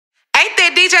Ain't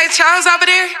that DJ Chose over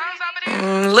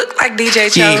there? Look like DJ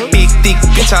Chose. Yeah, big, thick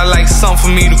bitch, I like something for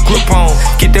me to grip on.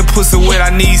 Get that pussy wet, I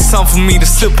need something for me to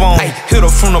sip on. Ay, hit her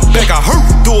from the back, I hurt,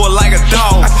 do it like a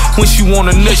dog. When she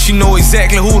want a nut, she know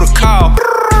exactly who to call.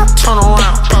 Turn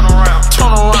around, turn around,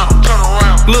 turn around, turn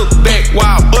around. Look back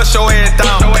while I bust your ass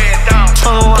down. Turn around,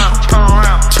 turn around,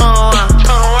 turn around,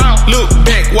 turn around. Look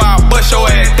back while I bust your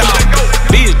ass down.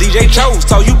 Bitch, DJ Chose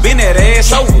told you been that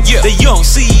ass over. Yeah. The young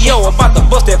CEO about to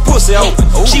bust that pussy open.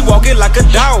 Ooh. She walking like a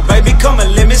dog, baby, come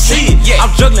and let me see it. Yeah.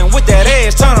 I'm juggling with that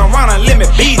ass, turn around and let me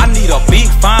beat it. I need a big,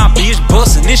 fine bitch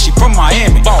bustin', this she from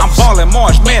Miami. Boss. I'm ballin'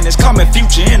 March Madness, coming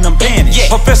Future in them panties.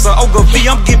 Yeah. Professor Ogilvy,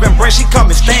 I'm giving bread, she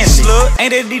coming Stanley. Slut,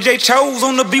 ain't that DJ Chose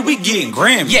on the beat, we getting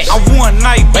Grammy. Yeah. I'm one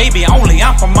night, baby, only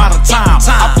I'm from out of town.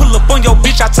 I pull up on your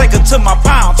bitch, I take her to my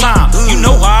pound time. You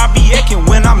know how I be acting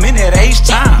when I'm in that age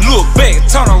time. Look back,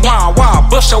 turn around while I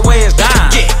bust your ass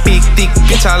down. Yeah. Big, thick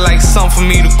bitch, I like something for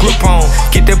me to grip on.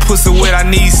 Get that pussy wet, I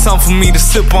need something for me to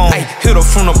sip on. Ay, hit her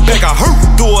from the back, I hurt,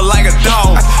 do it like a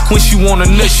dog. When she want a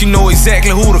nut, she know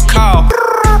exactly who to call.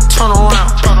 Turn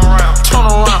around, turn around, turn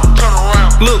around, turn around.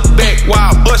 Look back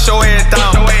while I bust your ass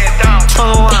down. Turn around,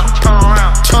 turn around,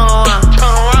 turn around,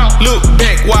 turn around. Look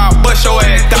back while I bust your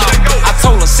ass down. I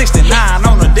told her 69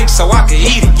 on the dick so I could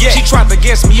eat it. Yeah. She tried to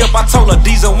gas me up, I told her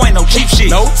diesel ain't no cheap shit.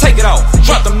 No, take it off,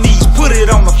 drop them knees, put it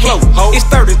on the floor. Ho. It's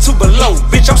 32 below,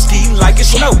 bitch, I'm skiing like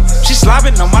it's snow. She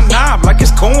slobbing on my knob like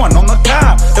it's corn on the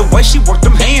cob. The way she worked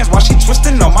them hands while she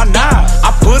twisting on my knob. I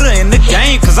put her in the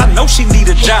game cause I know she need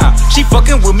a job. She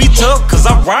fucking with me tough cause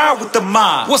I ride with the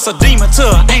mob. What's a demon to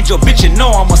an angel, bitch, you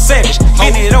know I'm a savage.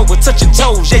 Bend it over, touch your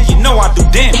toes, yeah, you know I do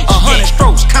damage. 100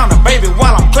 strokes, count her, baby,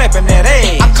 while I'm clapping that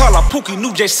ass. I call her Pookie,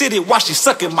 New J City, while she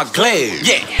sucking my glass.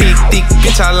 Yeah. Big, thick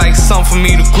bitch, I like something for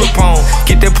me to grip on.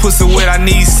 Get that pussy wet, I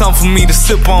need something for me to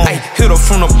sip on. Ay, hit her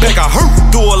from the back, I hurt,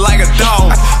 do it like a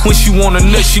dog. When she want a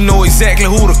nut, she know exactly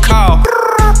who to call.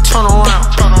 Turn around,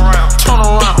 turn around, turn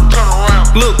around, turn around.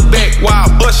 Look back while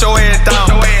I bust your ass down.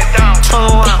 Turn around, turn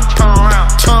around, turn around,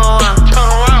 turn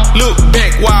around. Look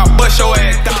back while I bust your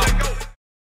ass down.